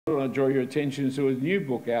I want to draw your attention to a new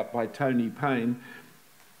book out by Tony Payne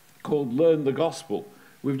called Learn the Gospel.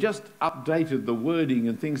 We've just updated the wording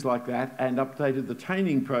and things like that, and updated the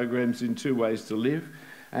training programs in 2 Ways to Live.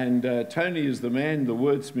 And Tony is the man, the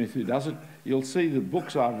wordsmith who does it. You'll see the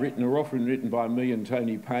books I've written are often written by me and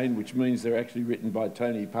Tony Payne, which means they're actually written by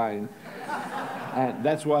Tony Payne. And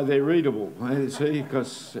that's why they're readable, see,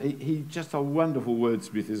 because he's just a wonderful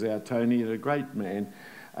wordsmith, is our Tony, and a great man.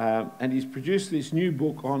 And he's produced this new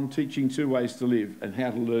book on teaching 2 ways to live and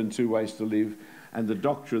how to learn 2 ways to live and the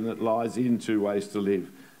doctrine that lies in 2 ways to live.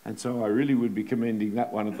 And so I really would be commending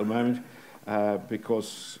that one at the moment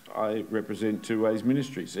because I represent 2 Ways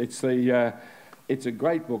Ministries. It's a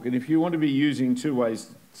great book, and if you want to be using 2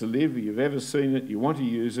 ways to live, you've ever seen it, you want to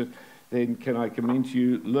use it, then can I commend to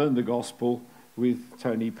you Learn the Gospel with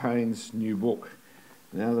Tony Payne's new book.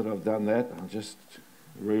 Now that I've done that, I'll just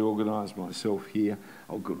reorganise myself here.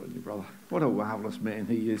 Oh, good on you, brother. What a marvellous man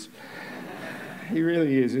he is. He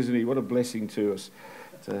really is, isn't he? What a blessing to us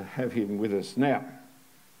to have him with us. Now,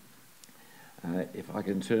 if I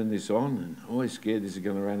can turn this on, and I'm always scared this is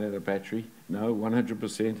going to run out of battery. No,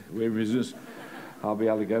 100%. We're business. I'll be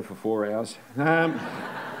able to go for 4 hours.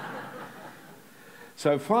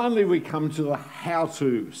 So finally we come to the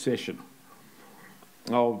how-to session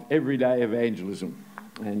of everyday evangelism.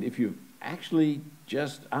 And if you've actually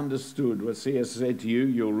just understood what C.S. said to you,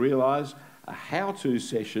 you'll realise a how-to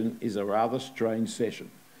session is a rather strange session,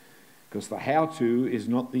 because the how-to is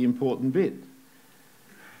not the important bit.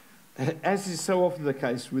 As is so often the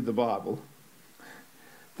case with the Bible,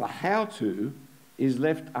 the how-to is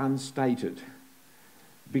left unstated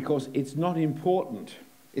because it's not important.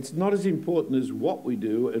 It's not as important as what we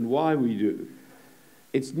do and why we do.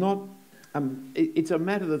 It's not. It's a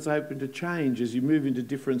matter that's open to change as you move into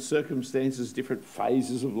different circumstances, different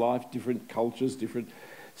phases of life, different cultures, different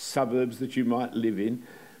suburbs that you might live in.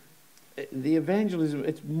 The evangelism,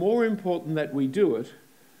 it's more important that we do it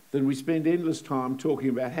than we spend endless time talking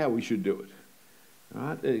about how we should do it.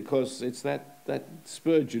 Right? Because it's that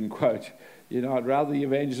Spurgeon quote, you know, I'd rather the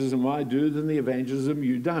evangelism I do than the evangelism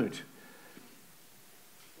you don't.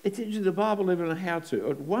 It's interesting, the Bible even on how to.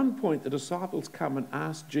 At one point, the disciples come and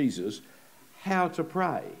ask Jesus how to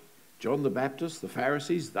pray. John the Baptist, the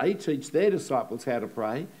Pharisees, they teach their disciples how to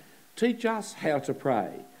pray. Teach us how to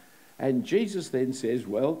pray. And Jesus then says,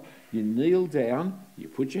 well, you kneel down, you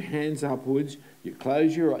put your hands upwards, you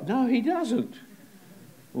close your eyes. No, he doesn't.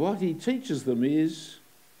 What he teaches them is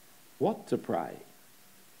what to pray.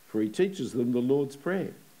 For he teaches them the Lord's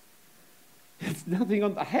Prayer. It's nothing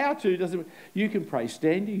on the how-to. Doesn't. You can pray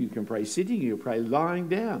standing, you can pray sitting, you can pray lying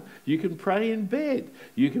down, you can pray in bed,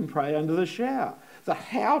 you can pray under the shower. The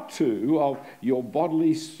how-to of your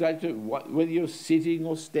bodily state, whether you're sitting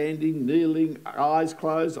or standing, kneeling, eyes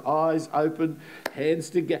closed, eyes open,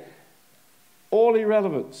 hands together, all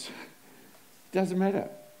irrelevance. Doesn't matter.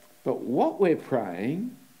 But what we're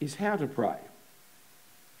praying is how to pray.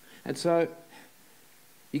 And so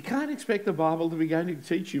you can't expect the Bible to be going to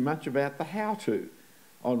teach you much about the how-to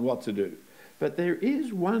on what to do. But there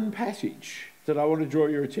is one passage that I want to draw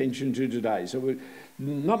your attention to today. So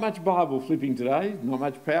not much Bible flipping today, not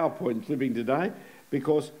much PowerPoint flipping today,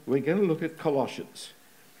 because we're going to look at Colossians.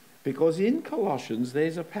 Because in Colossians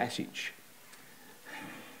there's a passage.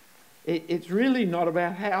 It's really not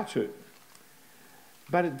about how to,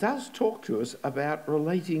 but it does talk to us about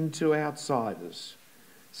relating to outsiders.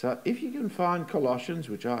 So if you can find Colossians,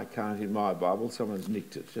 which I can't in my Bible, someone's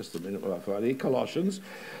nicked it, just a minute while I find it. Colossians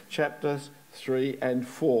chapters 3 and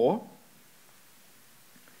 4.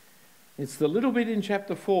 It's the little bit in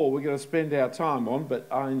chapter 4 we're going to spend our time on, but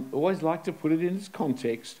I always like to put it in its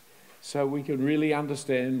context so we can really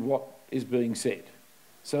understand what is being said.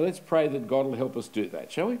 So let's pray that God will help us do that,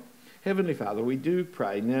 shall we? Heavenly Father, we do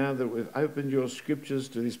pray now that we've opened your scriptures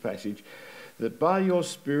to this passage, that by your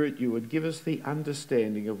Spirit you would give us the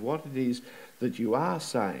understanding of what it is that you are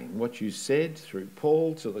saying, what you said through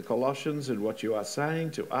Paul to the Colossians and what you are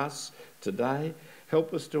saying to us today.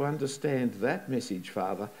 Help us to understand that message,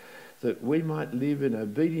 Father, that we might live in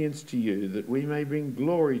obedience to you, that we may bring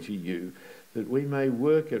glory to you, that we may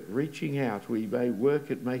work at reaching out, we may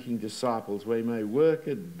work at making disciples, we may work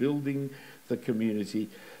at building the community,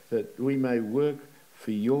 that we may work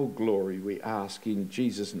for your glory, we ask in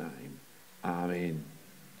Jesus' name. Amen.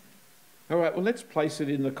 All right, well, let's place it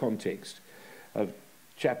in the context of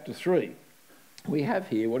chapter 3. We have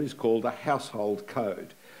here what is called a household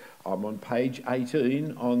code. I'm on page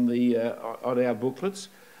 18 on our booklets,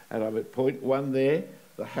 and I'm at point 1 there,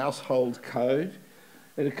 the household code.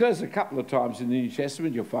 It occurs a couple of times in the New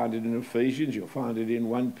Testament. You'll find it in Ephesians, you'll find it in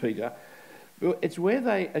 1 Peter. It's where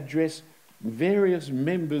they address various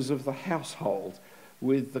members of the household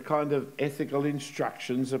with the kind of ethical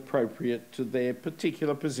instructions appropriate to their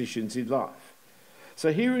particular positions in life.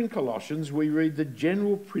 So here in Colossians, we read the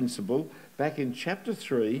general principle back in chapter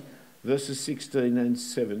 3, verses 16 and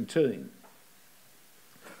 17.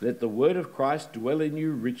 Let the word of Christ dwell in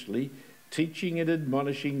you richly, teaching and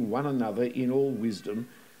admonishing one another in all wisdom,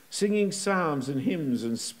 singing psalms and hymns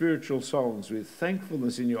and spiritual songs with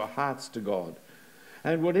thankfulness in your hearts to God.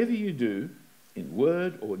 And whatever you do, in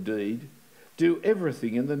word or deed, do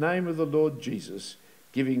everything in the name of the Lord Jesus,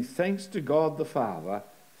 giving thanks to God the Father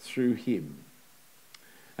through him.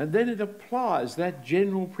 And then it applies that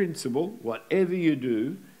general principle, whatever you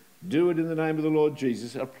do, do it in the name of the Lord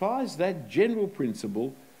Jesus. It applies that general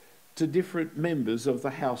principle to different members of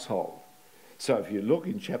the household. So if you look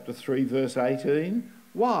in chapter 3, verse 18,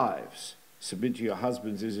 wives, submit to your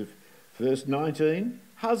husbands as if. Verse 19,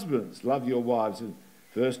 husbands, love your wives. And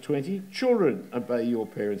verse 20, children, obey your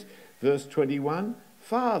parents. Verse 21,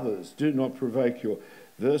 fathers, do not provoke your.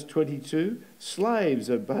 Verse 22, slaves,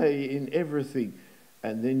 obey in everything.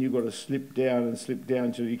 And then you've got to slip down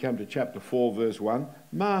till you come to chapter 4, verse 1.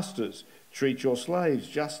 Masters, treat your slaves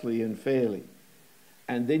justly and fairly.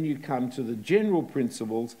 And then you come to the general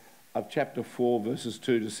principles of chapter 4, verses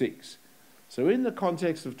 2 to 6. So in the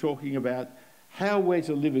context of talking about how we're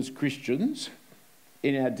to live as Christians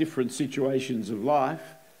in our different situations of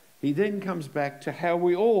life, he then comes back to how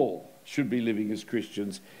we all should be living as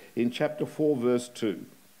Christians in chapter 4, verse 2.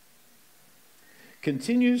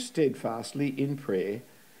 Continue steadfastly in prayer,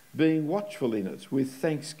 being watchful in it with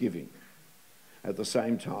thanksgiving. At the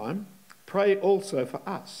same time, pray also for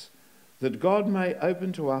us, that God may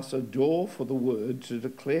open to us a door for the word to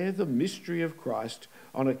declare the mystery of Christ,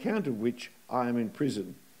 on account of which I am in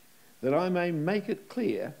prison, that I may make it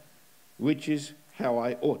clear which is how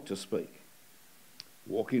I ought to speak.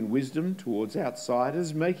 Walk in wisdom towards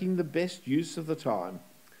outsiders, making the best use of the time.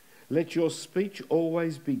 Let your speech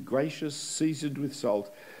always be gracious, seasoned with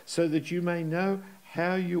salt, so that you may know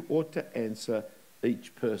how you ought to answer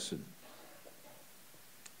each person.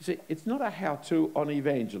 You see, it's not a how-to on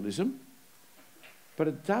evangelism, but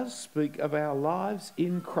it does speak of our lives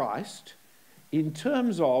in Christ in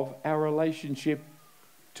terms of our relationship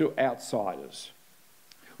to outsiders,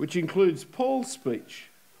 which includes Paul's speech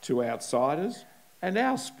to outsiders and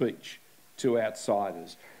our speech to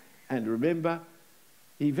outsiders. And remember,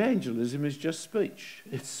 evangelism is just speech.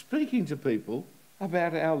 It's speaking to people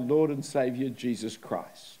about our Lord and Saviour Jesus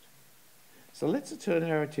Christ. So let's turn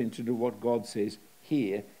our attention to what God says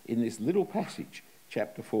here in this little passage,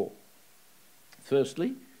 chapter 4.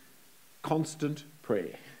 Firstly, constant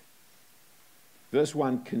prayer. Verse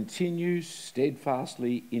 1, continue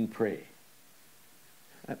steadfastly in prayer.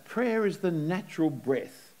 Prayer is the natural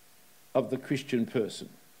breath of the Christian person.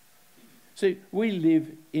 See, we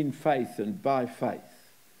live in faith and by faith.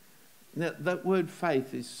 Now, that word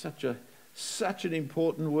faith is such an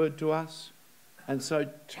important word to us, and so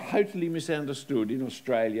totally misunderstood in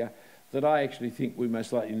Australia that I actually think we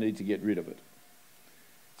most likely need to get rid of it.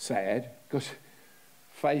 Sad, because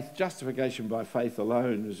faith, justification by faith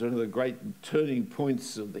alone, is one of the great turning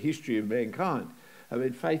points of the history of mankind. I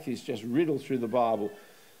mean, faith is just riddled through the Bible.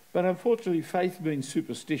 But unfortunately, faith means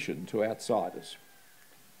superstition to outsiders.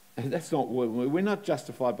 And that's not what we're not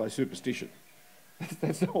justified by superstition.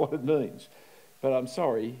 That's not what it means. But I'm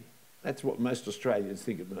sorry, that's what most Australians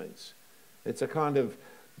think it means. It's a kind of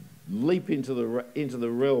leap into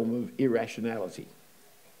the realm of irrationality.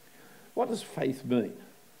 What does faith mean?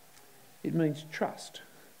 It means trust.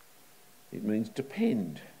 It means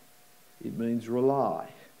depend. It means rely.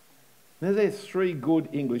 Now, there's three good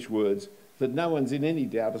English words that no one's in any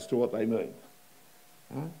doubt as to what they mean.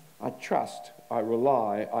 I trust, I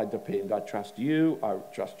rely, I depend. I trust you, I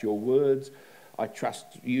trust your words,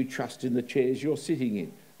 you trust in the chairs you're sitting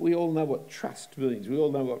in. We all know what trust means. We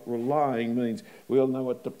all know what relying means. We all know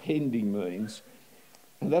what depending means.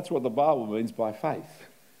 And that's what the Bible means by faith.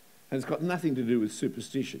 And it's got nothing to do with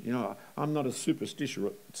superstition. You know, I'm not a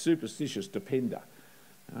superstitious depender.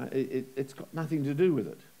 It's got nothing to do with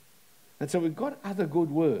it. And so we've got other good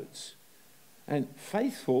words. And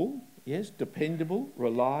faithful, yes, dependable,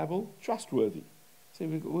 reliable, trustworthy. See,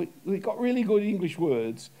 we've got really good English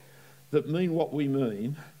words that mean what we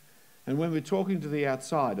mean. And when we're talking to the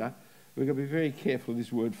outsider, we've got to be very careful of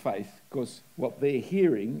this word faith, because what they're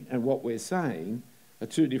hearing and what we're saying are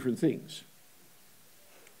two different things.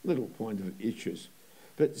 Little point of issues.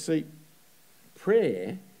 But see,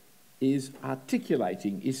 prayer is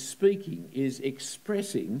articulating, is speaking, is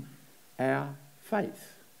expressing our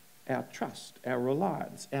faith, our trust, our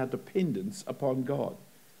reliance, our dependence upon God.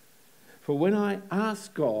 For when I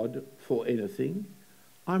ask God for anything.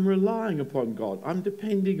 I'm relying upon God. I'm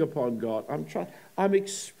depending upon God. I'm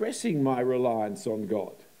expressing my reliance on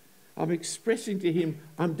God. I'm expressing to him,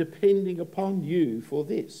 I'm depending upon you for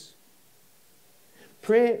this.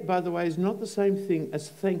 Prayer, by the way, is not the same thing as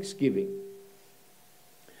thanksgiving.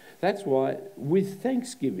 That's why with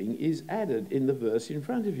thanksgiving is added in the verse in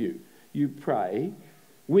front of you. You pray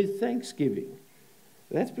with thanksgiving.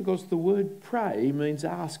 That's because the word pray means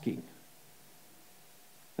asking.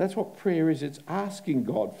 That's what prayer is. It's asking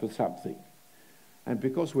God for something. And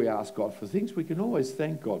because we ask God for things, we can always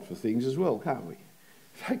thank God for things as well, can't we? In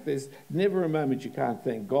fact, there's never a moment you can't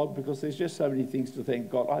thank God, because there's just so many things to thank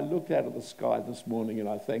God. I looked out at the sky this morning and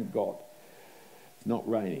I thank God. It's not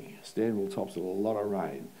raining. Stanwell Top's got a lot of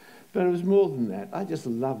rain. But it was more than that. I just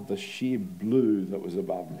loved the sheer blue that was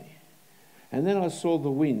above me. And then I saw the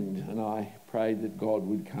wind and I prayed that God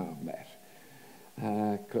would calm that.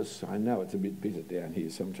 Because I know it's a bit bitter down here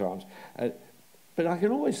sometimes. But I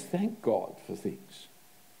can always thank God for things.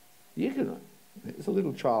 You can. As a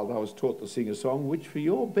little child, I was taught to sing a song, which for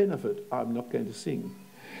your benefit, I'm not going to sing,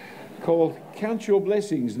 called Count Your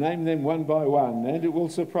Blessings, name them one by one, and it will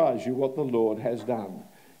surprise you what the Lord has done.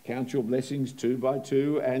 Count your blessings 2 by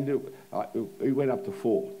 2, and it went up to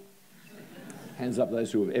 4. Hands up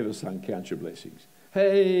those who have ever sung Count Your Blessings.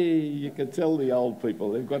 Hey, you can tell the old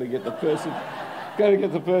people, they've got to get the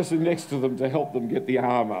person next to them to help them get the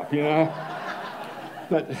arm up, you know.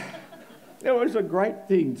 But it was a great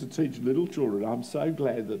thing to teach little children. I'm so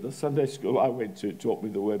glad that the Sunday school I went to taught me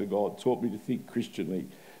the Word of God, taught me to think Christianly,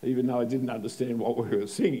 even though I didn't understand what we were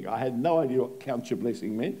singing. I had no idea what count your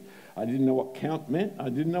blessing meant. I didn't know what count meant. I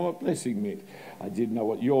didn't know what blessing meant. I didn't know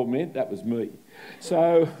what your meant. That was me.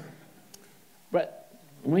 So, but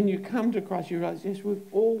when you come to Christ, you realise, yes, we've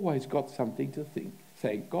always got something to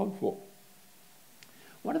thank God for.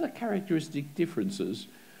 One of the characteristic differences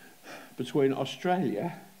between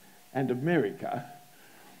Australia and America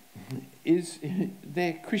is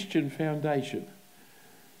their Christian foundation.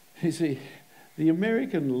 You see, the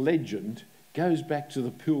American legend goes back to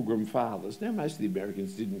the Pilgrim Fathers. Now, most of the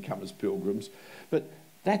Americans didn't come as pilgrims, but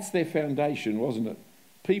that's their foundation, wasn't it?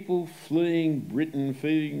 People fleeing Britain,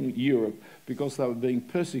 fleeing Europe because they were being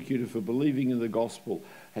persecuted for believing in the gospel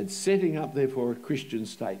and setting up, therefore, a Christian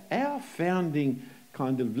state. Our founding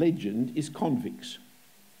kind of legend is convicts.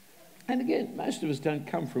 And again, most of us don't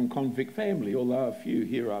come from convict family, although a few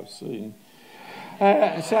here I've seen.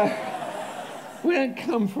 So we don't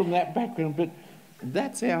come from that background, but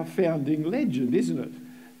that's our founding legend, isn't it?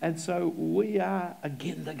 And so we are,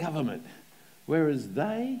 again, the government, whereas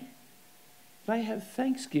they have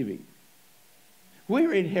Thanksgiving.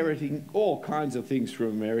 We're inheriting all kinds of things from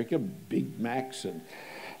America, Big Macs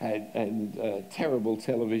and terrible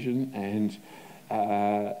television and,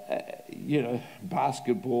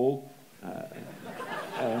 basketball,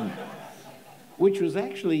 which was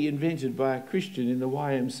actually invented by a Christian in the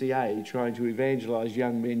YMCA trying to evangelise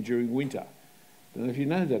young men during winter. I don't know if you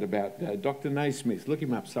know that about Dr. Naismith. Look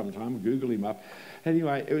him up sometime, Google him up.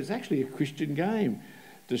 Anyway, it was actually a Christian game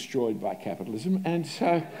destroyed by capitalism, and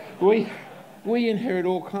so we inherit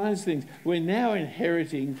all kinds of things. We're now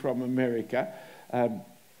inheriting from America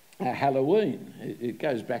Halloween. It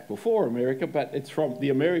goes back before America, but it's from the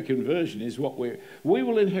American version is what we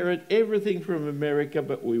will inherit everything from America,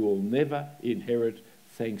 but we will never inherit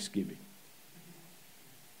Thanksgiving,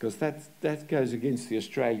 because that goes against the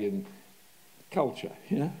Australian culture.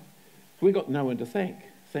 You know, we got no one to thank.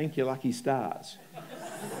 Thank your lucky stars.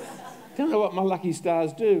 Don't know what my lucky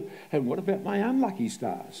stars do, and what about my unlucky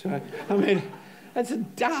stars? So, I mean, that's a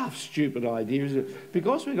daft, stupid idea, isn't it?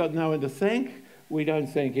 Because we got no one to thank, we don't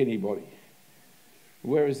thank anybody.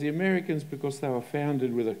 Whereas the Americans, because they were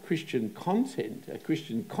founded with a Christian content, a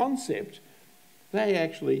Christian concept, they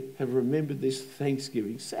actually have remembered this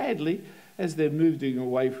Thanksgiving. Sadly, as they're moving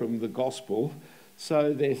away from the gospel,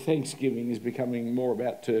 so their Thanksgiving is becoming more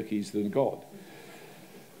about turkeys than God.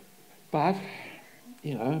 But,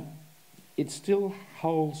 you know, it still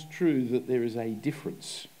holds true that there is a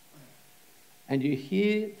difference. And you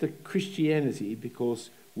hear the Christianity because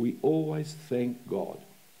we always thank God.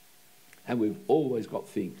 And we've always got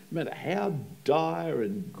things. No matter how dire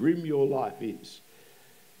and grim your life is,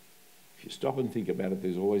 if you stop and think about it,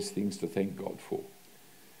 there's always things to thank God for.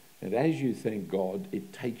 And as you thank God,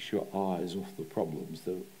 it takes your eyes off the problems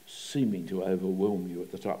that are seeming to overwhelm you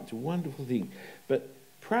at the time. It's a wonderful thing. But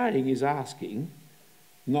praying is asking,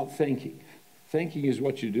 not thanking. Thanking is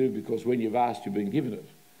what you do because when you've asked, you've been given it.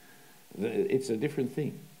 It's a different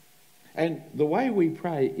thing. And the way we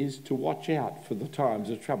pray is to watch out for the times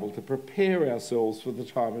of trouble, to prepare ourselves for the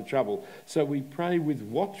time of trouble. So we pray with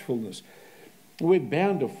watchfulness. We're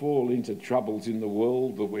bound to fall into troubles in the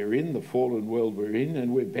world that we're in, the fallen world we're in,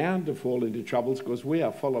 and we're bound to fall into troubles because we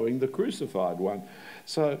are following the crucified one.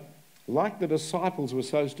 So, like the disciples were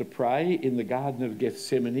supposed to pray in the Garden of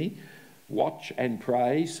Gethsemane, watch and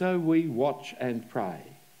pray, so we watch and pray.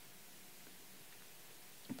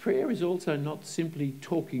 Prayer is also not simply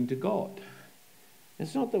talking to God.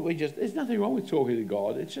 It's not that there's nothing wrong with talking to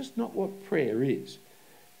God, it's just not what prayer is.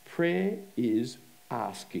 Prayer is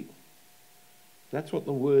asking. That's what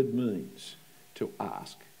the word means, to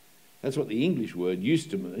ask. That's what the English word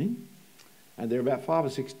used to mean. And there are about 5 or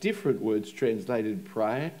 6 different words translated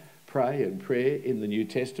pray and prayer in the New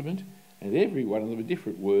Testament, and every one of them are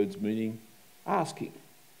different words meaning asking.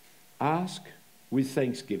 Ask with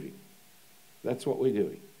thanksgiving. That's what we're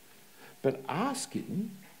doing. But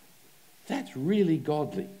asking, that's really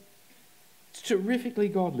godly. It's terrifically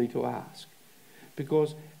godly to ask,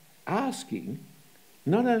 because asking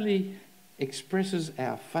not only expresses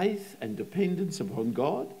our faith and dependence upon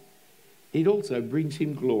God, it also brings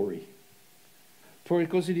him glory.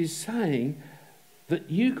 Because it is saying that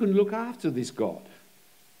you can look after this God.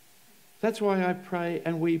 That's why I pray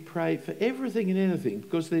and we pray for everything and anything,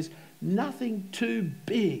 because there's nothing too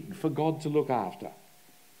big for God to look after.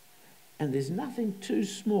 And there's nothing too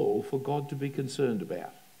small for God to be concerned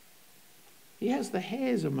about. He has the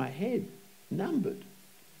hairs of my head numbered.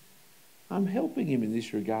 I'm helping him in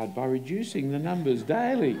this regard by reducing the numbers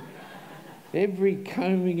daily. Every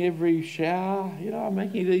combing, every shower, I'm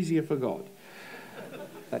making it easier for God.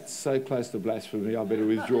 That's so close to blasphemy, I better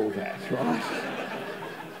withdraw that, right?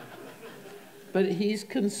 But he's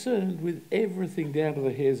concerned with everything down to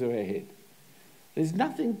the hairs of our head. There's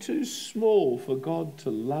nothing too small for God to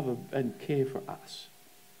love and care for us.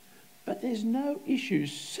 But there's no issue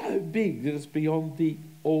so big that it's beyond the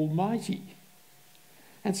Almighty.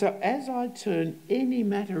 And so as I turn any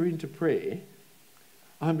matter into prayer,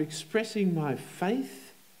 I'm expressing my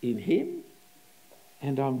faith in him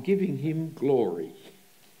and I'm giving him glory,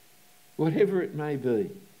 whatever it may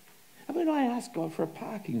be. I mean, I asked God for a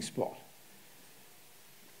parking spot.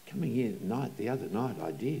 Coming in at night, the other night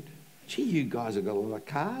I did. Gee, you guys have got a lot of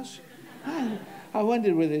cars. I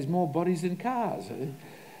wondered whether there's more bodies than cars.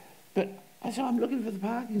 But so I'm looking for the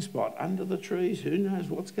parking spot under the trees. Who knows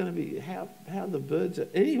what's going to be, how the birds are.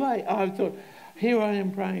 Anyway, I thought, here I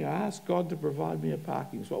am praying. I asked God to provide me a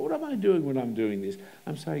parking spot. What am I doing when I'm doing this?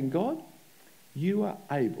 I'm saying, God, you are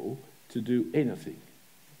able to do anything.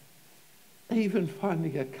 Even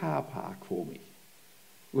finding a car park for me,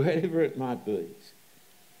 wherever it might be.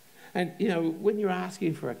 And, when you're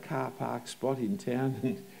asking for a car park spot in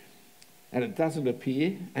town and it doesn't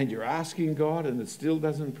appear, and you're asking God and it still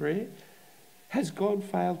doesn't prayer, has God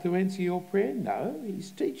failed to answer your prayer? No, he's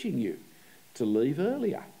teaching you to leave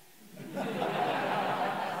earlier.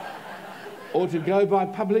 Or to go by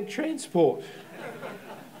public transport.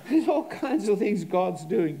 There's all kinds of things God's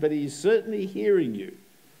doing, but he's certainly hearing you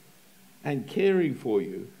and caring for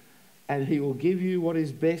you, and he will give you what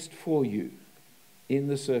is best for you in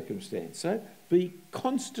the circumstance. So be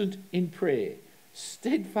constant in prayer,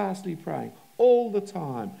 steadfastly praying all the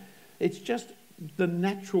time. It's just the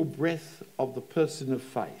natural breath of the person of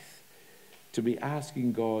faith to be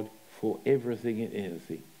asking God for everything and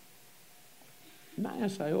anything. May I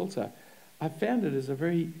say also, I found it as a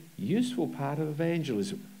very useful part of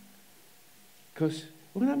evangelism, because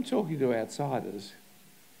when I'm talking to outsiders,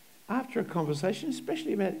 after a conversation,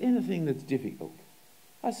 especially about anything that's difficult,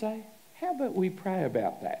 I say, how about we pray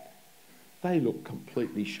about that? They look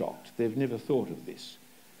completely shocked. They've never thought of this.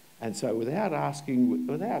 And so without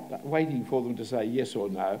waiting for them to say yes or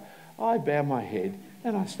no, I bow my head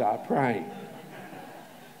and I start praying.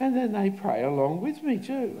 And then they pray along with me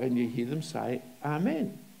too. And you hear them say,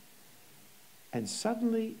 Amen. And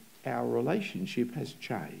suddenly our relationship has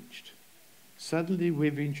changed. Suddenly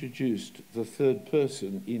we've introduced the third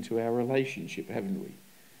person into our relationship, haven't we?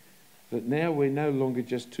 That now we're no longer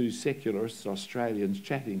just two secularists, Australians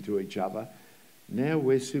chatting to each other. Now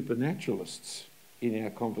we're supernaturalists in our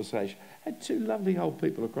conversation. I had 2 lovely old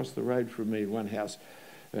people across the road from me in one house,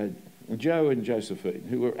 Joe and Josephine,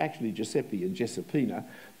 who were actually Giuseppe and Giuseppina,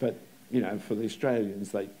 but, for the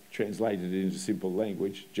Australians, they translated it into simple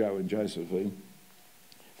language, Joe and Josephine.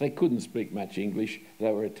 They couldn't speak much English.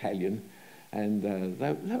 They were Italian, and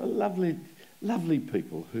they were lovely, lovely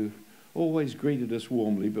people who always greeted us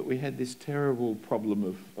warmly, but we had this terrible problem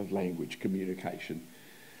of language communication.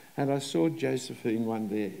 And I saw Josephine one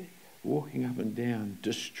day walking up and down,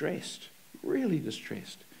 distressed, really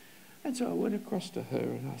distressed. And so I went across to her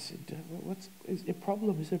and I said, is there a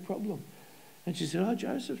problem? Is there a problem? And she said, oh,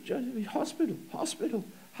 Joseph, hospital,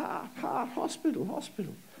 heart,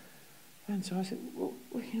 hospital. And so I said, well,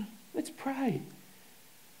 let's pray.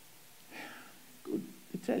 Good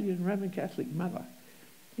Italian Roman Catholic mother.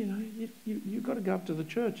 You've got to go up to the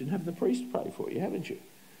church and have the priest pray for you, haven't you?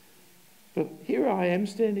 But here I am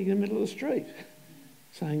standing in the middle of the street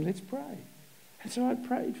saying, let's pray. And so I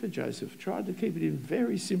prayed for Joseph, tried to keep it in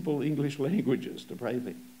very simple English languages to pray for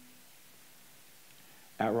him.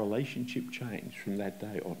 Our relationship changed from that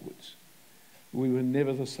day onwards. We were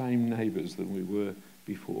never the same neighbours than we were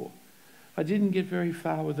before. I didn't get very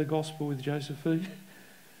far with the gospel with Josephine.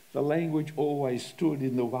 The language always stood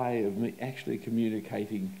in the way of me actually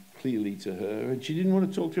communicating clearly to her, and she didn't want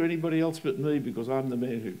to talk to anybody else but me because I'm the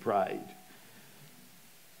man who prayed.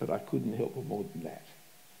 But I couldn't help her more than that.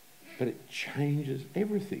 But it changes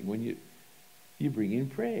everything when you bring in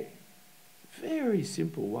prayer. Very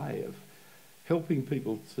simple way of helping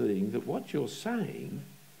people seeing that what you're saying,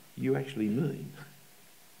 you actually mean.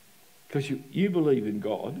 Because you believe in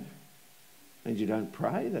God and you don't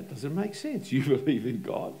pray, that doesn't make sense. You believe in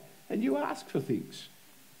God and you ask for things.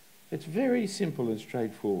 It's very simple and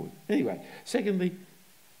straightforward. Anyway, secondly,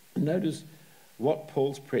 notice what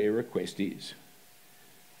Paul's prayer request is.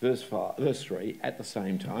 Verse 3, at the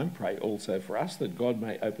same time, pray also for us that God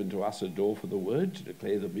may open to us a door for the word to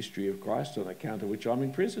declare the mystery of Christ, on account of which I'm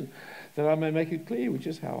in prison, that I may make it clear which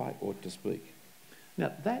is how I ought to speak.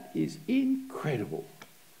 Now, that is incredible.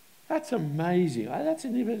 That's amazing. That's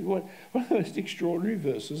one of the most extraordinary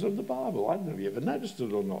verses of the Bible. I don't know if you ever noticed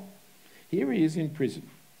it or not. Here he is in prison,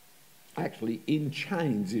 actually in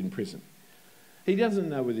chains in prison. He doesn't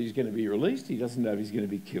know whether he's going to be released. He doesn't know if he's going to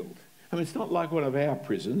be killed. I mean, it's not like one of our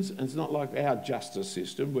prisons, and it's not like our justice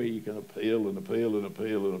system where you can appeal and appeal and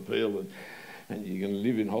appeal and appeal, and you can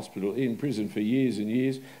live in hospital, in prison for years and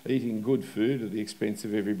years, eating good food at the expense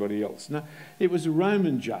of everybody else. No, it was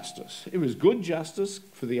Roman justice. It was good justice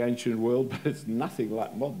for the ancient world, but it's nothing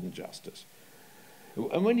like modern justice.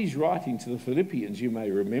 And when he's writing to the Philippians, you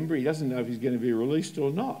may remember, he doesn't know if he's going to be released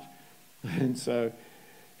or not. And so,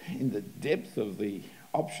 in the depth of the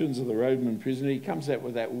options of the Roman prisoner, he comes out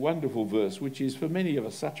with that wonderful verse, which is for many of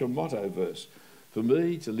us such a motto verse. For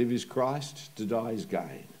me, to live is Christ, to die is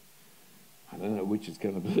gain. I don't know which it's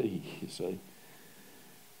going to be, you see.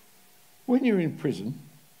 When you're in prison,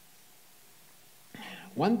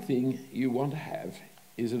 one thing you want to have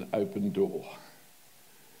is an open door.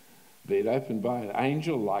 Be it opened by an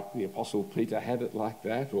angel like the Apostle Peter had it like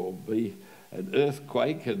that, or be an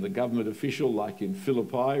earthquake and the government official like in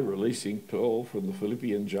Philippi releasing Paul from the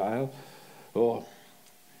Philippian jail, or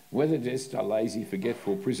whether just a lazy,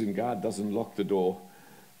 forgetful prison guard doesn't lock the door.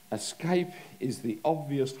 Escape is the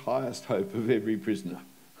obvious highest hope of every prisoner.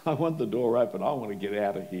 I want the door open. I want to get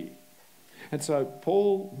out of here. And so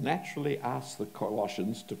Paul naturally asks the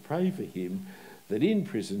Colossians to pray for him that in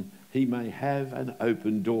prison he may have an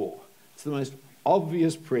open door. It's the most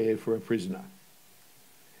obvious prayer for a prisoner.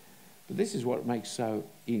 But this is what makes so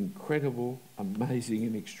incredible, amazing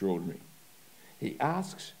and extraordinary. He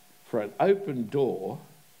asks for an open door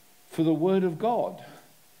for the word of God,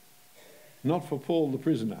 not for Paul the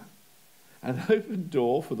prisoner. An open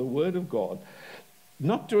door for the word of God,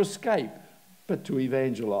 not to escape, but to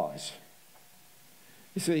evangelise.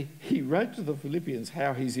 You see, he wrote to the Philippians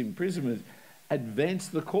how his imprisonment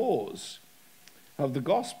advanced the cause of the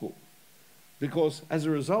gospel, because as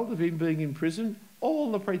a result of him being in prison,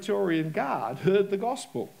 all the Praetorian Guard heard the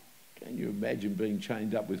gospel. Can you imagine being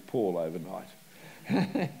chained up with Paul overnight?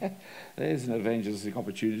 There's an evangelistic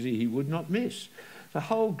opportunity he would not miss. The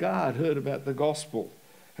whole guard heard about the gospel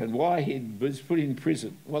and why he was put in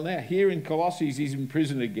prison. Well, now here in Colossae, he's in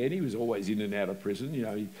prison again. He was always in and out of prison. You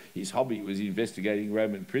know, his hobby was investigating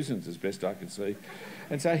Roman prisons, as best I can see.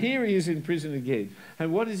 And so here he is in prison again.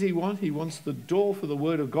 And what does he want? He wants the door for the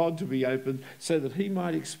word of God to be opened so that he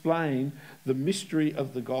might explain the mystery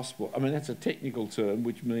of the gospel. I mean, that's a technical term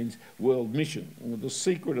which means world mission. The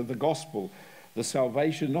secret of the gospel, the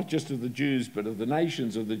salvation not just of the Jews but of the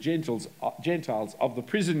nations, of the Gentiles, of the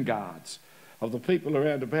prison guards, of the people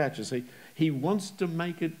around about. You see, he wants to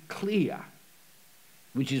make it clear,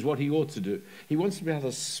 which is what he ought to do. He wants to be able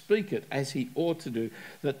to speak it as he ought to do,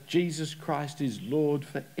 that Jesus Christ is Lord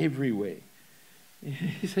for everywhere.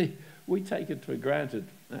 You see, we take it for granted,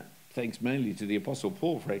 thanks mainly to the Apostle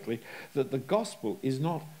Paul, frankly, that the gospel is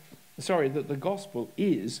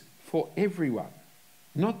for everyone,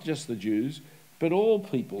 not just the Jews, but all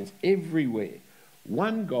peoples everywhere.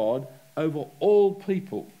 One God over all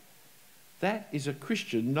people. That is a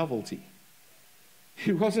Christian novelty.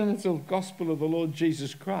 It wasn't until the gospel of the Lord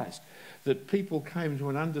Jesus Christ that people came to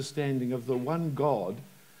an understanding of the one God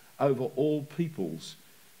over all peoples,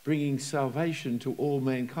 bringing salvation to all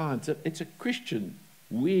mankind. So it's a Christian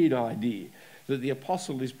weird idea that the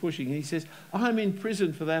apostle is pushing. And he says, I'm in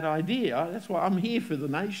prison for that idea. That's why I'm here for the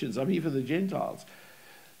nations. I'm here for the Gentiles.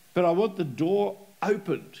 But I want the door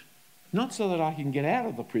opened, not so that I can get out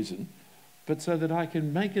of the prison, but so that I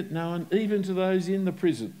can make it known even to those in the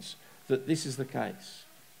prisons that this is the case.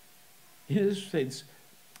 In a sense,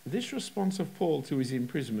 this response of Paul to his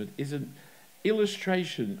imprisonment is an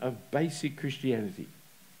illustration of basic Christianity.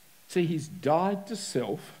 See, he's died to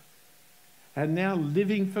self and now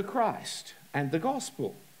living for Christ and the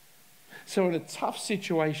gospel. So in a tough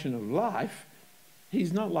situation of life,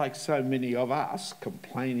 he's not like so many of us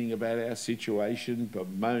complaining about our situation,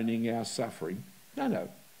 bemoaning our suffering. No.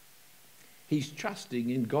 He's trusting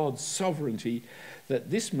in God's sovereignty that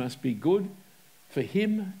this must be good for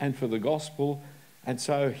him and for the gospel, and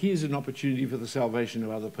so here's an opportunity for the salvation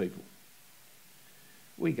of other people.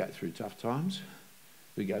 We go through tough times.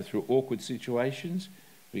 We go through awkward situations.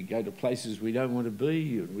 We go to places we don't want to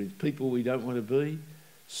be and with people we don't want to be.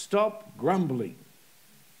 Stop grumbling.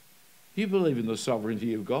 You believe in the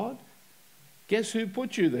sovereignty of God. Guess who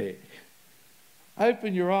put you there?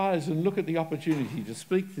 Open your eyes and look at the opportunity to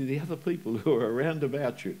speak to the other people who are around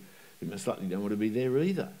about you. You most likely don't want to be there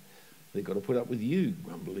either. They've got to put up with you,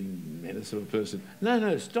 grumbling menace of a person.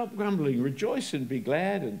 No, stop grumbling. Rejoice and be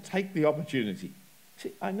glad and take the opportunity.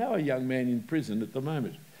 See, I know a young man in prison at the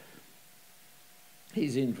moment.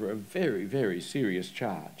 He's in for a very, very serious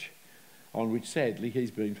charge on which, sadly,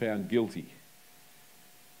 he's been found guilty.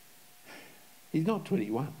 He's not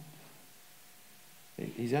 21.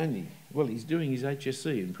 He's doing his HSC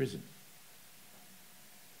in prison.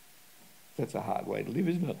 That's a hard way to live,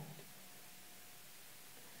 isn't it?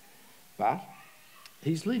 But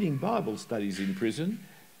he's leading Bible studies in prison,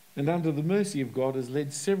 and under the mercy of God has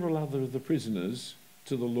led several other of the prisoners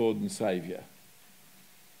to the Lord and Saviour.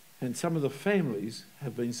 And some of the families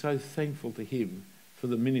have been so thankful to him for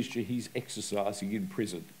the ministry he's exercising in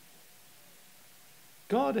prison.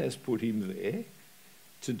 God has put him there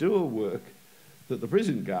to do a work that the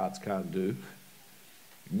prison guards can't do,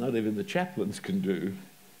 not even the chaplains can do,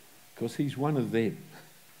 because he's one of them.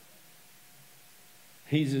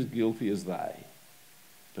 He's as guilty as they,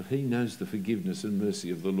 but he knows the forgiveness and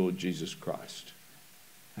mercy of the Lord Jesus Christ,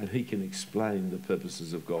 and he can explain the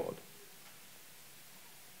purposes of God.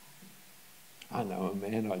 I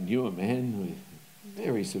knew a man with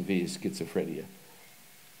very severe schizophrenia.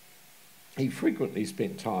 He frequently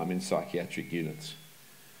spent time in psychiatric units.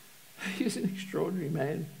 He was an extraordinary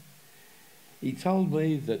man. He told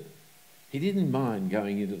me that he didn't mind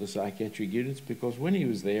going into the psychiatric units because when he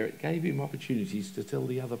was there, it gave him opportunities to tell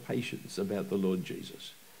the other patients about the Lord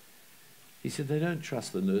Jesus. He said they don't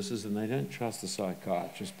trust the nurses and they don't trust the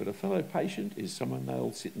psychiatrist, but a fellow patient is someone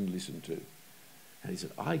they'll sit and listen to. And he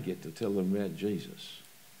said, I get to tell them about Jesus.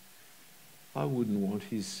 I wouldn't want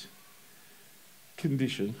his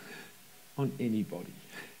condition on anybody.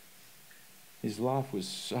 His life was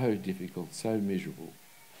so difficult, so miserable.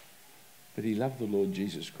 But he loved the Lord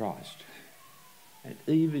Jesus Christ. And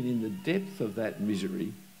even in the depth of that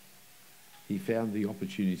misery, he found the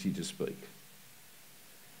opportunity to speak.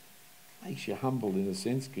 Makes you humble in a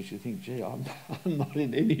sense, because you think, gee, I'm not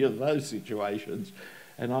in any of those situations,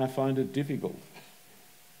 and I find it difficult.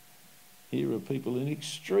 Here are people in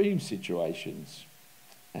extreme situations,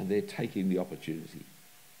 and they're taking the opportunity.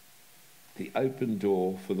 The open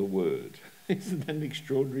door for the word. Isn't that an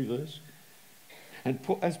extraordinary verse? And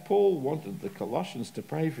as Paul wanted the Colossians to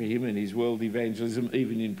pray for him in his world evangelism,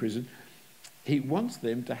 even in prison, he wants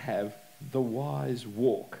them to have the wise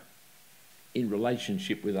walk in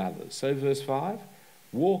relationship with others. So verse 5,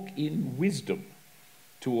 walk in wisdom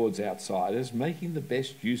towards outsiders, making the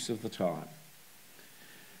best use of the time.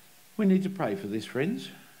 We need to pray for this, friends.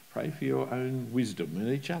 Pray for your own wisdom and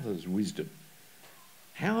each other's wisdom.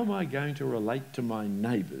 How am I going to relate to my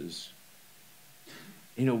neighbours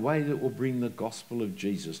in a way that will bring the gospel of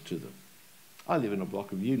Jesus to them? I live in a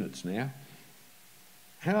block of units now.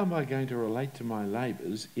 How am I going to relate to my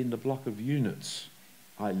neighbours in the block of units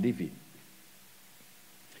I live in?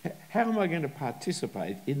 How am I going to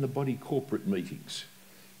participate in the body corporate meetings,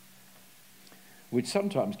 which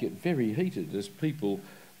sometimes get very heated as people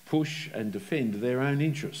push and defend their own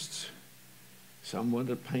interests? Some want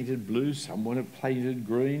it painted blue, some want it painted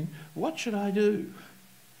green. What should I do?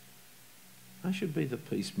 I should be the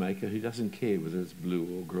peacemaker who doesn't care whether it's blue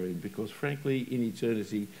or green, because frankly, in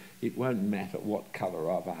eternity, it won't matter what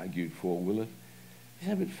colour I've argued for, will it? You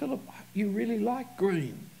say, but Philip, you really like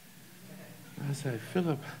green. I say,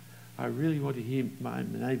 Philip, I really want to hear my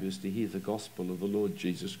neighbours to hear the gospel of the Lord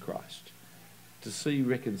Jesus Christ, to see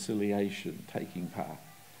reconciliation taking part.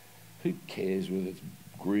 Who cares whether it's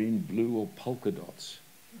green, blue or polka dots?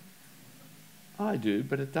 I do,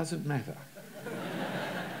 but it doesn't matter.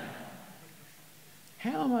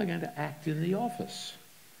 How am I going to act in the office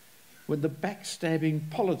when the backstabbing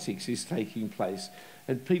politics is taking place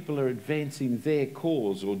and people are advancing their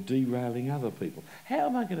cause or derailing other people? How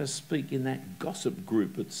am I going to speak in that gossip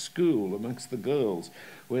group at school amongst the girls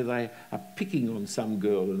where they are picking on some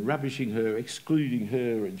girl and rubbishing her, excluding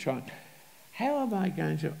her and trying... How am I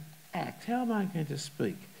going to act? How am I going to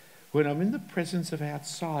speak when I'm in the presence of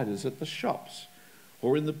outsiders at the shops,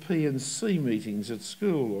 or in the P&C meetings at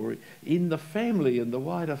school, or in the family and the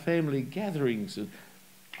wider family gatherings?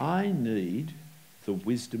 I need the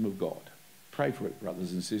wisdom of God. Pray for it,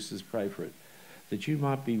 brothers and sisters, pray for it. That you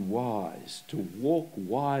might be wise, to walk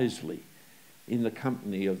wisely in the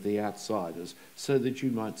company of the outsiders, so that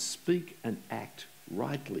you might speak and act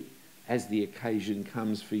rightly as the occasion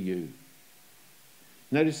comes for you.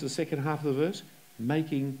 Notice the second half of the verse,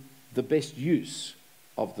 making the best use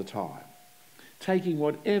of the time. Taking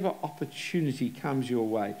whatever opportunity comes your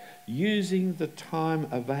way, using the time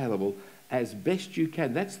available as best you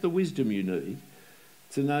can. That's the wisdom you need,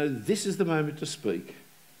 to know this is the moment to speak.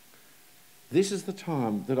 This is the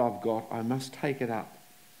time that I've got, I must take it up.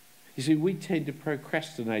 You see, we tend to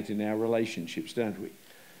procrastinate in our relationships, don't we?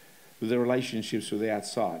 With the relationships with the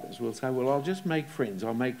outsiders. We'll say, well, I'll just make friends,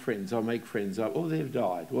 I'll make friends, I'll make friends. Oh, they've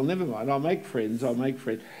died. Well, never mind, I'll make friends, I'll make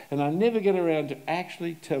friends. And I never get around to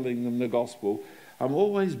actually telling them the gospel. I'm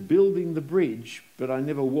always building the bridge, but I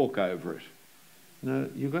never walk over it. No,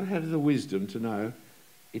 you've got to have the wisdom to know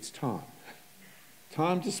it's time.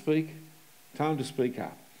 Time to speak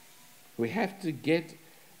up. We have to get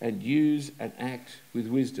and use and act with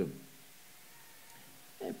wisdom.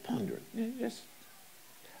 Ponder it.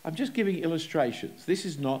 I'm just giving illustrations. This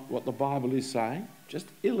is not what the Bible is saying, just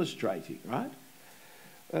illustrating, right?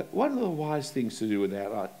 One of the wise things to do with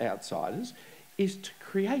outsiders is to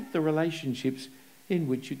create the relationships in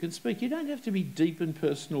which you can speak. You don't have to be deep and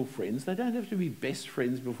personal friends. They don't have to be best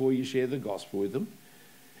friends before you share the gospel with them.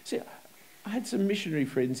 See, I had some missionary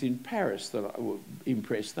friends in Paris that I was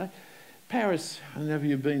impressed. Paris, I don't know if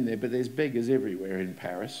you've been there, but there's beggars everywhere in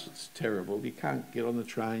Paris. It's terrible. You can't get on the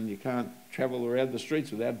train. You can't travel around the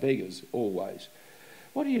streets without beggars, always.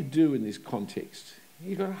 What do you do in this context?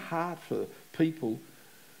 You've got a heart for people.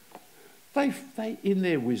 They, in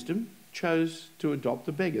their wisdom, chose to adopt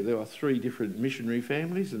a beggar. There were 3 different missionary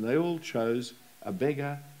families, and they all chose a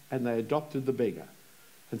beggar, and they adopted the beggar.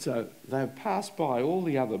 And so they passed by all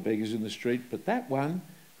the other beggars in the street, but that one,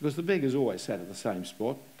 because the beggars always sat at the same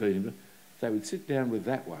spot, they would sit down with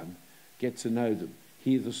that one, get to know them,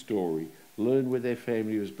 hear the story, learn where their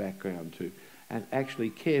family was background to, and actually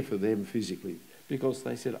care for them physically. Because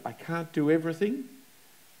they said, I can't do everything,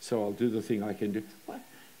 so I'll do the thing I can do.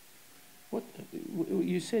 What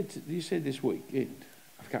you said this week,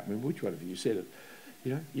 I can't remember which one of you said it.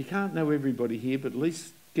 You know, you can't know everybody here, but at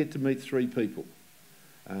least get to meet 3 people.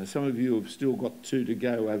 Some of you have still got 2 to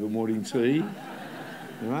go over morning tea.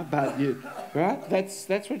 Right? But right? That's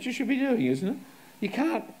what you should be doing, isn't it? You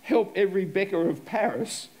can't help every beggar of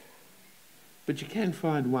Paris, but you can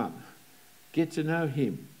find one. Get to know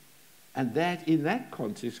him. And that, in that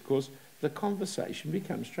context, of course, the conversation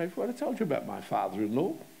becomes straightforward. I told you about my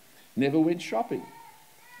father-in-law. Never went shopping.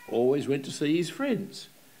 Always went to see his friends.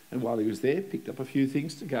 And while he was there, picked up a few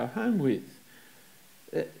things to go home with.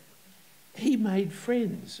 He made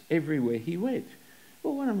friends everywhere he went.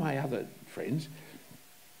 Well, one of my other friends,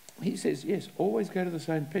 he says, yes, always go to the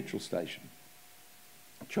same petrol station.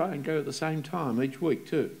 Try and go at the same time each week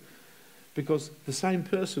too, because the same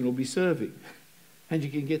person will be serving, and you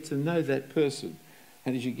can get to know that person.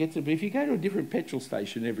 And as you get to, if you go to a different petrol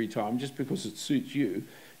station every time just because it suits you,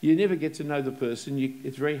 you never get to know the person.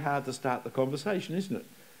 It's very hard to start the conversation, isn't it?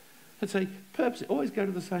 I'd say, purposely, always go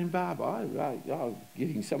to the same barber. I was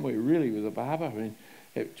getting somewhere really with a barber. I mean,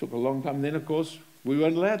 it took a long time. Then, of course, we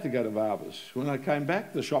weren't allowed to go to barbers. When I came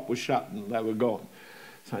back, the shop was shut and they were gone.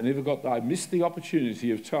 So I missed the opportunity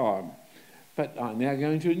of time. But I'm now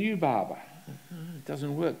going to a new barber. It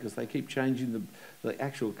doesn't work because they keep changing the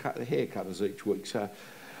actual hair cutters each week. So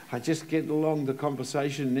I just get along the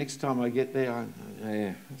conversation. Next time I get there,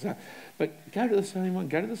 but go to the same one.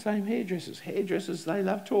 Go to the same hairdressers. Hairdressers, they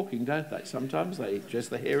love talking, don't they? Sometimes they dress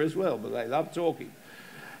the hair as well, but they love talking.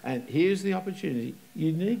 And here's the opportunity.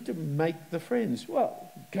 You need to make the friends.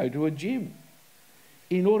 Well, go to a gym.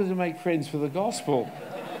 In order to make friends for the gospel,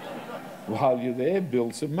 while you're there,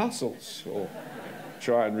 build some muscles or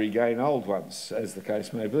try and regain old ones, as the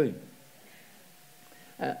case may be.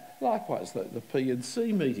 Likewise, the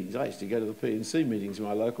P&C meetings. I used to go to the P&C meetings in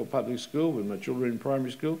my local public school when my children were in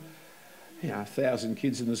primary school. 1,000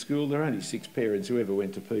 kids in the school. There are only 6 parents who ever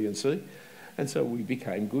went to P&C. And so we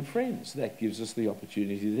became good friends. That gives us the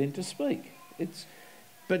opportunity then to speak.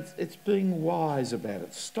 But it's being wise about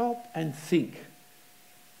it. Stop and think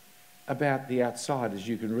about the outsiders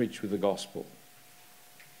you can reach with the gospel.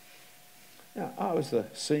 Now, I was the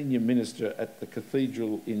senior minister at the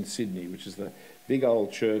cathedral in Sydney, which is the big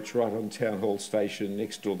old church right on Town Hall Station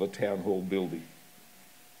next to the Town Hall building.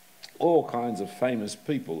 All kinds of famous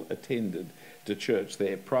people attended to church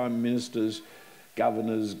there. Prime ministers,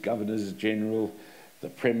 governors, governors-general, the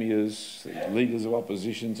premiers, the leaders of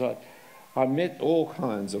oppositions. I met all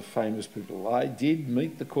kinds of famous people. I did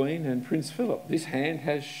meet the Queen and Prince Philip. This hand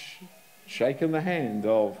has shaken the hand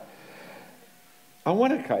of... On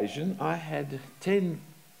one occasion, I had 5,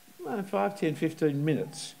 10, 15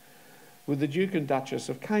 minutes with the Duke and Duchess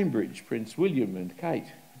of Cambridge, Prince William and Kate,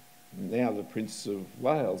 now the Prince of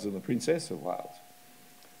Wales and the Princess of Wales.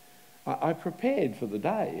 I prepared for the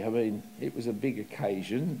day. I mean, it was a big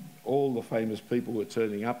occasion. All the famous people were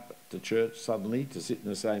turning up to church suddenly to sit in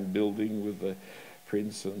the same building with the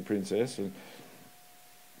Prince and Princess, and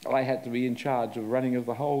I had to be in charge of running of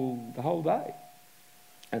the whole day.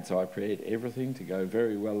 And so I prepared everything to go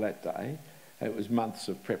very well that day. It was months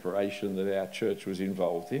of preparation that our church was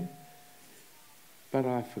involved in. But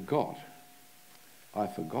I forgot. I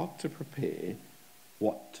forgot to prepare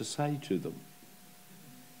what to say to them.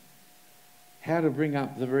 How to bring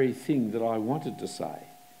up the very thing that I wanted to say.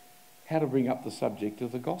 How to bring up the subject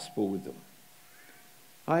of the gospel with them.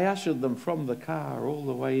 I ushered them from the car all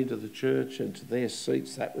the way into the church and to their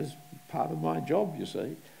seats. That was part of my job, you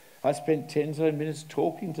see. I spent 10 minutes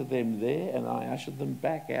talking to them there, and I ushered them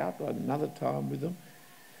back out another time with them.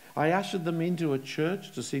 I ushered them into a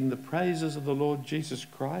church to sing the praises of the Lord Jesus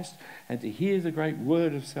Christ and to hear the great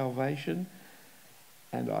word of salvation.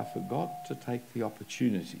 And I forgot to take the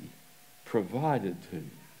opportunity provided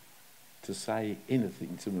to say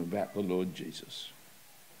anything to them about the Lord Jesus.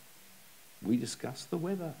 We discussed the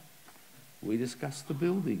weather. We discussed the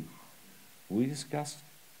building. We discussed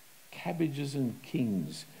cabbages and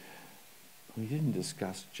kings. We didn't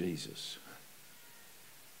discuss Jesus.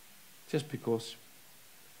 Just because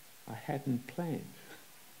I hadn't planned.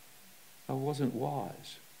 I wasn't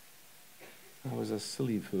wise. I was a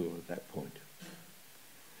silly fool at that point.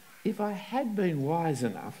 If I had been wise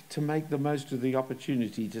enough to make the most of the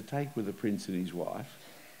opportunity to take with the prince and his wife,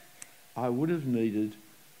 I would have needed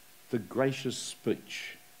the gracious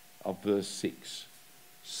speech of verse 6,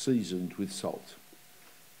 seasoned with salt.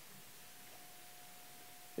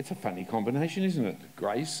 It's a funny combination, isn't it?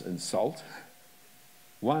 Grace and salt.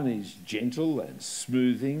 One is gentle and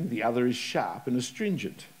smoothing, the other is sharp and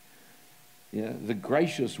astringent. You know, the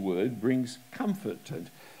gracious word brings comfort and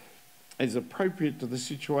is appropriate to the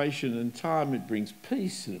situation and time. It brings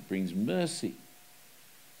peace and it brings mercy.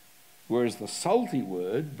 Whereas the salty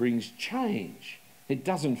word brings change. It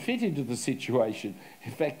doesn't fit into the situation.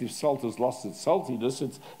 In fact, if salt has lost its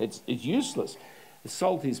saltiness, it's useless. The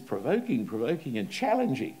salt is provoking and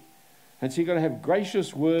challenging. And so you've got to have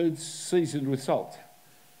gracious words seasoned with salt.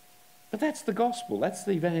 But that's the gospel. That's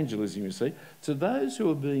the evangelism, you see. To those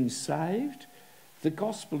who are being saved, the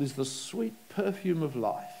gospel is the sweet perfume of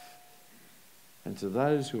life. And to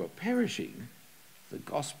those who are perishing, the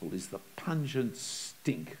gospel is the pungent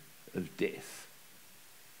stink of death.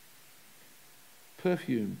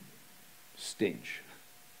 Perfume, stench.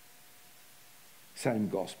 Same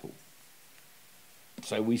gospel.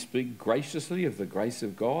 So we speak graciously of the grace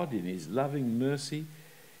of God in his loving mercy,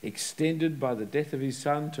 extended by the death of his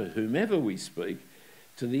Son to whomever we speak,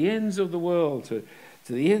 to the ends of the world, to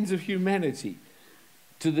the ends of humanity,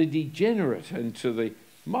 to the degenerate and to the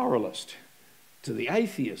moralist, to the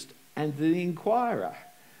atheist and the inquirer,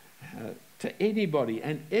 to anybody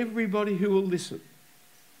and everybody who will listen.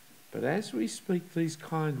 But as we speak these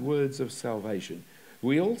kind words of salvation,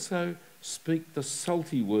 we also speak the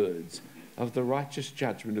salty words of the righteous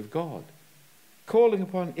judgment of God, calling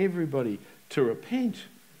upon everybody to repent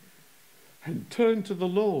and turn to the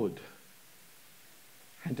Lord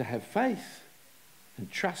and to have faith and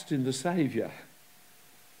trust in the Saviour,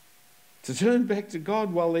 to turn back to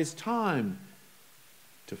God while there's time,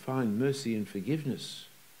 to find mercy and forgiveness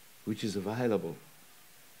which is available.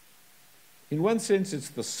 In one sense, it's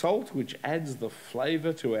the salt which adds the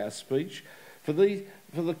flavour to our speech, for the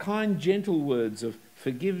kind, gentle words of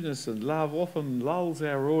forgiveness and love often lulls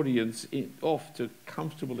our audience off to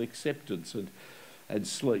comfortable acceptance and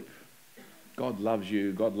sleep. God loves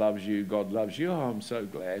you, God loves you, God loves you. Oh, I'm so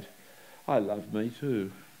glad. I love me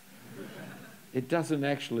too. It doesn't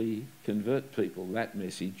actually convert people, that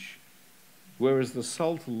message. Whereas the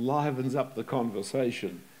salt livens up the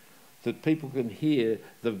conversation that people can hear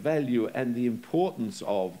the value and the importance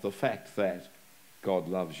of the fact that God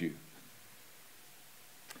loves you.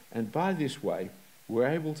 And by this way, we're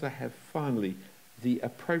able to have finally the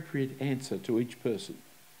appropriate answer to each person.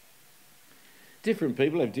 Different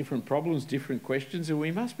people have different problems, different questions, and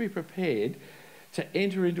we must be prepared to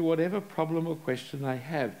enter into whatever problem or question they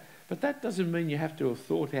have. But that doesn't mean you have to have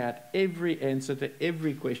thought out every answer to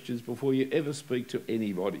every question before you ever speak to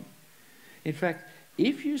anybody. In fact,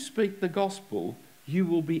 if you speak the gospel, you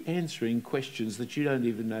will be answering questions that you don't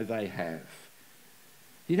even know they have.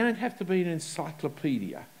 You don't have to be an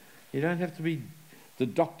encyclopedia. You don't have to be the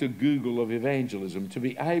Dr. Google of evangelism to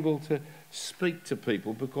be able to speak to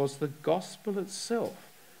people, because the gospel itself,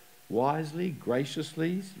 wisely,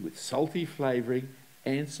 graciously, with salty flavouring,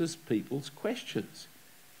 answers people's questions.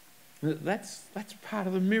 That's part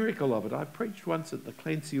of the miracle of it. I preached once at the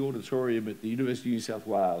Clancy Auditorium at the University of New South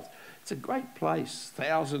Wales. It's a great place,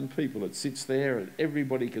 1,000 people. It sits there and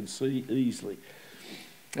everybody can see easily.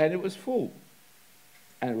 And it was full.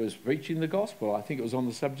 And it was preaching the gospel. I think it was on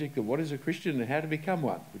the subject of what is a Christian and how to become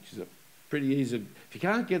one, which is a pretty easy. If you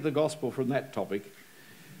can't get the gospel from that topic,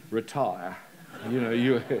 retire. You know,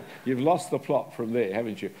 you've lost the plot from there,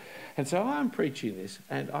 haven't you? And so I'm preaching this,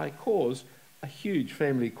 and I caused a huge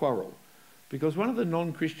family quarrel because one of the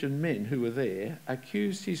non-Christian men who were there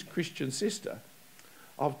accused his Christian sister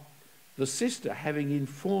of the sister having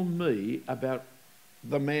informed me about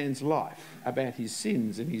the man's life, about his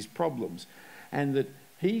sins and his problems, and that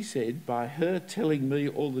he said by her telling me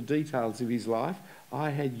all the details of his life,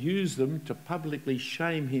 I had used them to publicly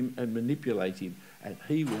shame him and manipulate him, and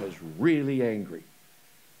he was really angry.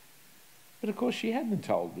 But of course she hadn't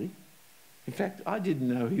told me. In fact, I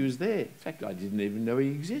didn't know he was there. In fact, I didn't even know he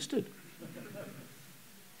existed.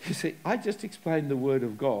 You see, I just explained the Word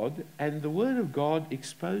of God, and the Word of God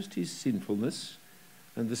exposed his sinfulness,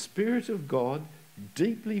 and the Spirit of God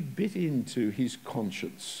deeply bit into his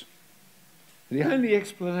conscience. The only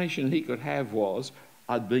explanation he could have was,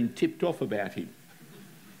 I'd been tipped off about him.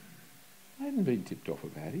 I hadn't been tipped off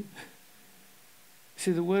about him.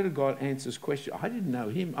 See, the Word of God answers questions. I didn't know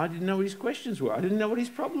him. I didn't know what his questions were. I didn't know what his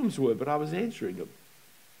problems were, but I was answering them.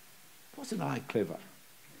 Wasn't I clever?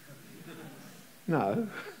 No.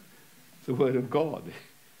 The Word of God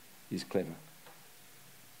is clever.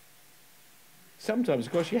 Sometimes,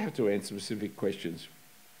 of course, you have to answer specific questions.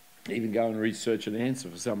 Even go and research an answer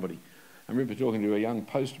for somebody. I remember talking to a young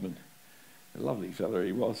postman, a lovely fellow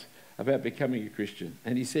he was, about becoming a Christian.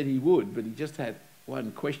 And he said he would, but he just had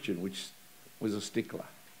one question, which was a stickler.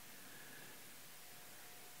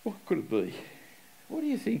 What could it be? What do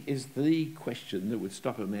you think is the question that would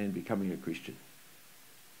stop a man becoming a Christian?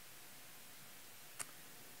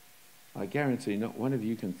 I guarantee not one of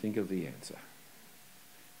you can think of the answer.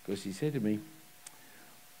 Because he said to me,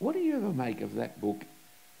 what do you ever make of that book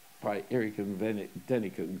by Eric and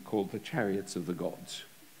Daniken called The Chariots of the Gods?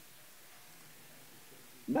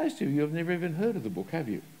 Most of you have never even heard of the book, have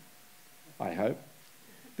you? I hope.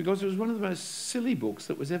 Because it was one of the most silly books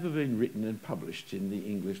that was ever been written and published in the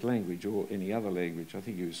English language or any other language. I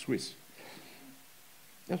think it was Swiss.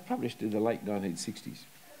 It was published in the late 1960s.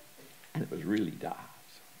 And it was really daft.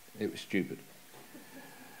 It was stupid.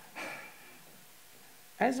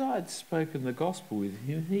 As I had spoken the gospel with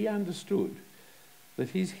him, he understood that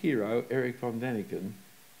his hero, Eric von Daniken,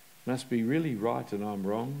 must be really right and I'm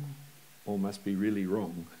wrong, or must be really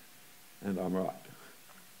wrong and I'm right.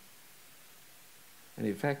 And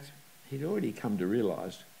in fact, he'd already come to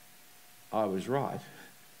realise I was right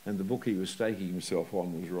and the book he was staking himself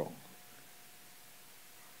on was wrong.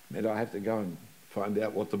 Meant I have to go and find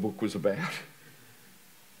out what the book was about.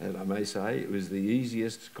 And I may say it was the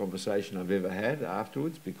easiest conversation I've ever had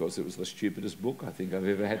afterwards, because it was the stupidest book I think I've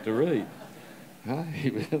ever had to read.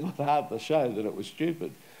 It was not hard to show that it was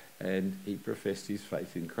stupid. And he professed his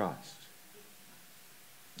faith in Christ.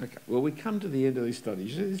 Okay, well, we come to the end of this study.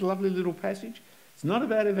 You see this lovely little passage? It's not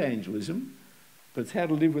about evangelism, but it's how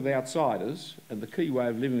to live with outsiders. And the key way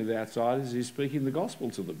of living with outsiders is speaking the gospel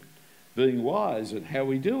to them, being wise and how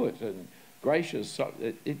we do it, and gracious. So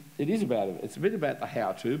it is about it. It's a bit about the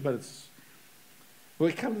how-to, but it's... Well,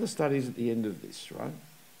 we come to the studies at the end of this, right?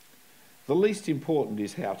 The least important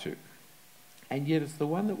is how-to. And yet it's the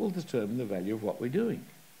one that will determine the value of what we're doing.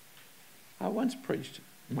 I once preached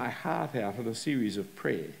my heart out on a series of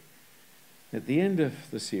prayer. At the end of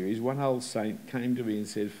the series, one old saint came to me and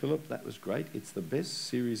said, Philip, that was great. It's the best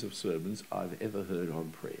series of sermons I've ever heard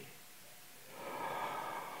on prayer.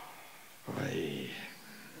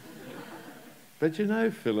 But you know,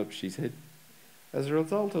 Philip, she said, as a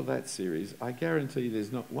result of that series, I guarantee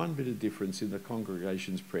there's not one bit of difference in the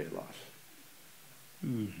congregation's prayer life.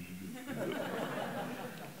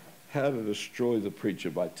 How to destroy the preacher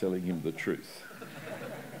by telling him the truth.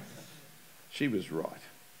 She was right.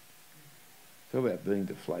 Talk about being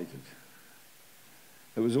deflated.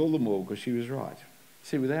 It was all the more because she was right.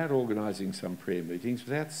 See, without organising some prayer meetings,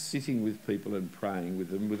 without sitting with people and praying with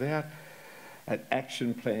them, without an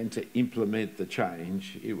action plan to implement the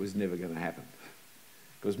change, it was never going to happen.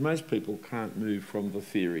 Because most people can't move from the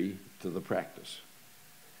theory to the practice.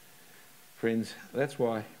 Friends, that's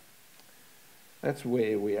where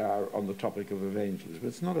we are on the topic of evangelism.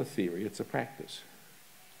 It's not a theory, it's a practice.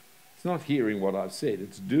 It's not hearing what I've said,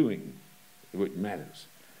 it's doing what matters.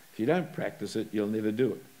 If you don't practice it, you'll never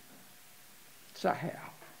do it. So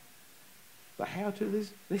how? The how to,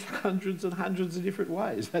 there's hundreds and hundreds of different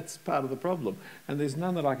ways. That's part of the problem. And there's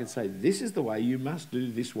none that I can say, this is the way, you must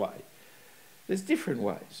do this way. There's different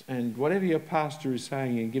ways. And whatever your pastor is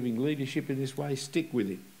saying and giving leadership in this way, stick with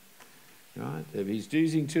him. Right? If he's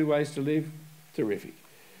using 2 ways to live, terrific.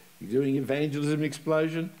 You're doing evangelism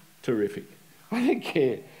explosion, terrific. I don't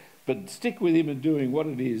care. But stick with him and doing what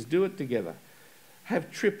it is. Do it together.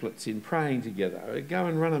 Have triplets in praying together. Go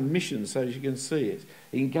and run a mission so you can see it.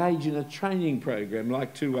 Engage in a training program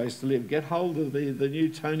like 2 Ways to Live. Get hold of the new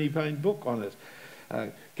Tony Payne book on it.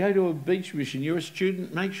 Go to a beach mission. You're a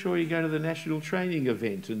student, make sure you go to the national training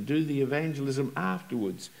event and do the evangelism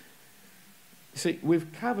afterwards. See,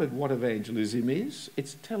 we've covered what evangelism is.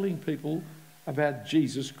 It's telling people about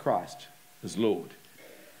Jesus Christ as Lord.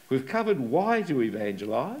 We've covered why to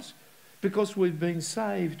evangelise, because we've been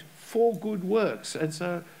saved for good works, and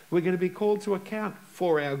so we're going to be called to account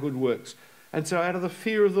for our good works. And so out of the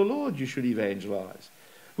fear of the Lord you should evangelise.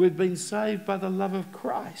 We've been saved by the love of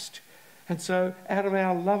Christ, and so out of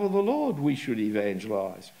our love of the Lord we should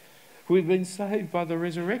evangelise. We've been saved by the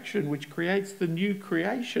resurrection, which creates the new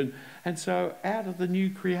creation, and so out of the new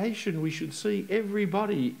creation we should see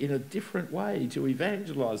everybody in a different way to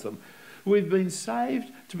evangelise them. We've been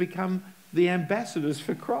saved to become the ambassadors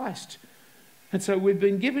for Christ. And so we've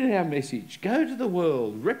been given our message. Go to the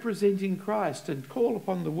world representing Christ and call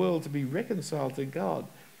upon the world to be reconciled to God.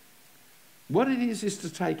 What it is to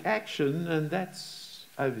take action, and that's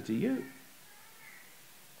over to you.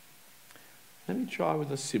 Let me try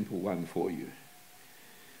with a simple one for you.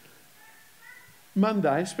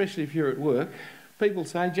 Monday, especially if you're at work, people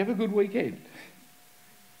say, "Did you have a good weekend?"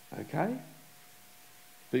 Okay?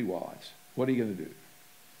 Be wise. What are you going to do?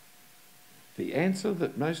 The answer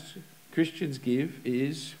that most Christians give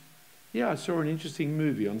is, "Yeah, I saw an interesting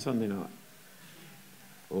movie on Sunday night."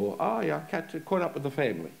 Or, "Oh, yeah, I caught up with the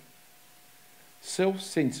family."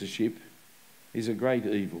 Self-censorship is a great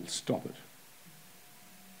evil. Stop it.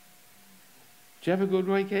 Did you have a good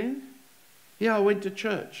weekend? "Yeah, I went to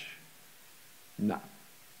church." No,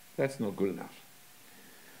 that's not good enough.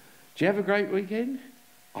 Did you have a great weekend?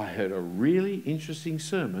 "I heard a really interesting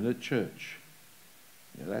sermon at church."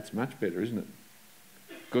 Now, that's much better, isn't it?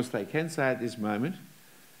 Because they can say at this moment,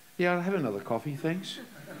 "Yeah, I'll have another coffee, thanks."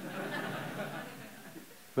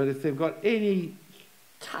 But if they've got any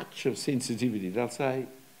touch of sensitivity, they'll say,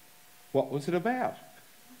 "What was it about?"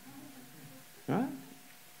 Right?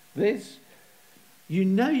 You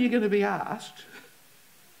know you're going to be asked,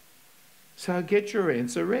 so get your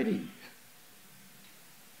answer ready,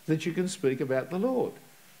 that you can speak about the Lord.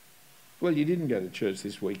 Well, you didn't go to church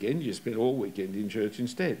this weekend, you spent all weekend in church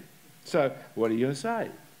instead. So what are you going to say?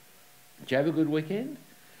 "Did you have a good weekend?"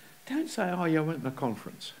 Don't say, "Oh, yeah, I went to a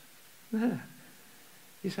conference." No.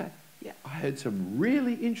 You say, "Yeah, I heard some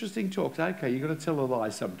really interesting talks." Okay, you've got to tell a lie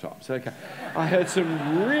sometimes. Okay, I heard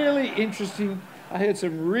some really interesting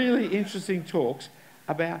talks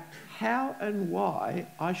about how and why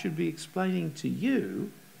I should be explaining to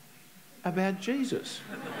you about Jesus.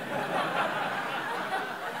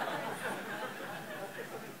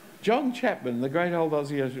 John Chapman, the great old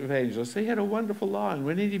Aussie evangelist, he had a wonderful line.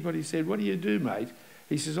 When anybody said, "What do you do, mate?"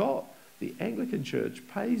 he says, "Oh, the Anglican Church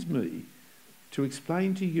pays me to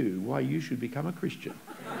explain to you why you should become a Christian."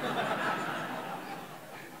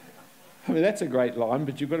 I mean, that's a great line,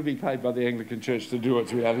 but you've got to be paid by the Anglican Church to do it,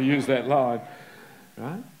 to be able to use that line.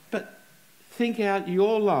 Right? But think out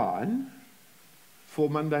your line for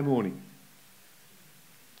Monday morning.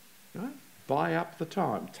 Right? Buy up the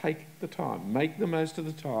time, take the time, make the most of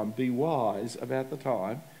the time, be wise about the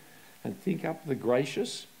time, and think up the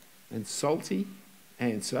gracious and salty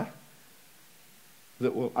answer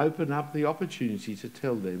that will open up the opportunity to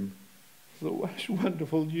tell them the most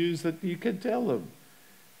wonderful news that you can tell them.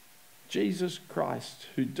 Jesus Christ,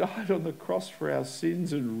 who died on the cross for our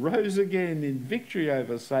sins and rose again in victory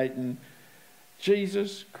over Satan.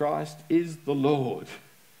 Jesus Christ is the Lord.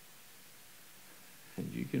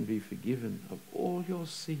 and you can be forgiven of all your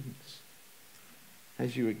sins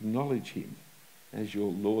as you acknowledge him as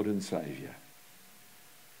your Lord and Saviour.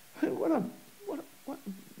 What a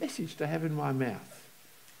message to have in my mouth.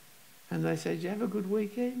 And they say, "Did you have a good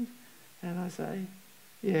weekend?" And I say,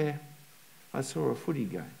 "Yeah, I saw a footy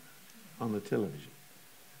game on the television."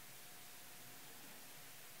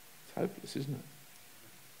 It's hopeless, isn't it?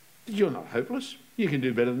 But you're not hopeless. You can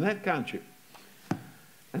do better than that, can't you?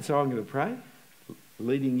 And so I'm going to pray,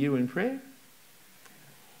 leading you in prayer.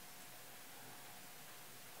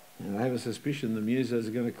 And I have a suspicion the musos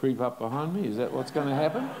are going to creep up behind me. Is that what's going to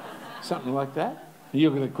happen? Something like that?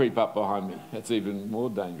 You're going to creep up behind me. That's even more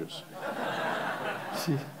dangerous.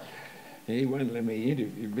 He won't let me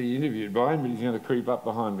be interviewed by him, but he's going to creep up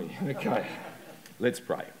behind me. Okay, let's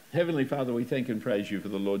pray. Heavenly Father, we thank and praise you for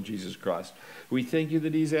the Lord Jesus Christ. We thank you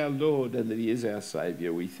that he is our Lord and that he is our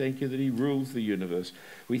Saviour. We thank you that he rules the universe.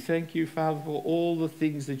 We thank you, Father, for all the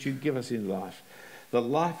things that you give us in life. The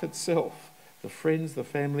life itself, the friends, the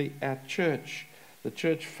family, our church, the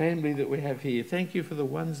church family that we have here. Thank you for the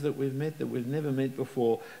ones that we've met that we've never met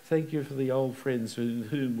before. Thank you for the old friends with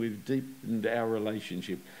whom we've deepened our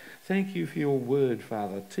relationship. Thank you for your word,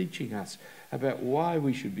 Father, teaching us about why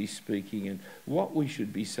we should be speaking and what we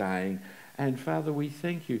should be saying. And Father, we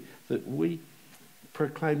thank you that we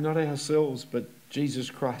proclaim not ourselves but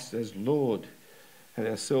Jesus Christ as Lord, and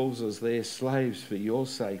ourselves as their slaves for your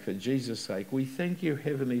sake, for Jesus' sake. We thank you,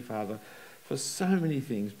 Heavenly Father, for so many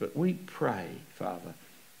things, but we pray, Father,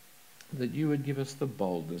 that you would give us the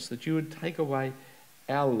boldness, that you would take away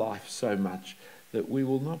our life so much that we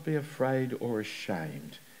will not be afraid or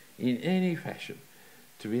ashamed in any fashion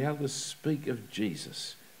to be able to speak of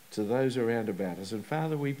Jesus to those around about us. And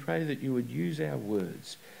Father, we pray that you would use our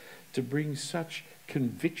words to bring such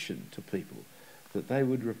conviction to people that they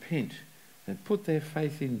would repent and put their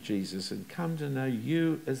faith in Jesus and come to know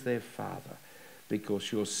you as their Father,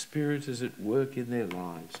 because your Spirit is at work in their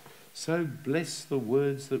lives. So bless the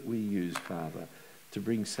words that we use, Father, to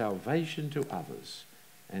bring salvation to others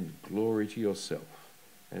and glory to yourself.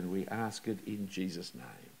 And we ask it in Jesus' name.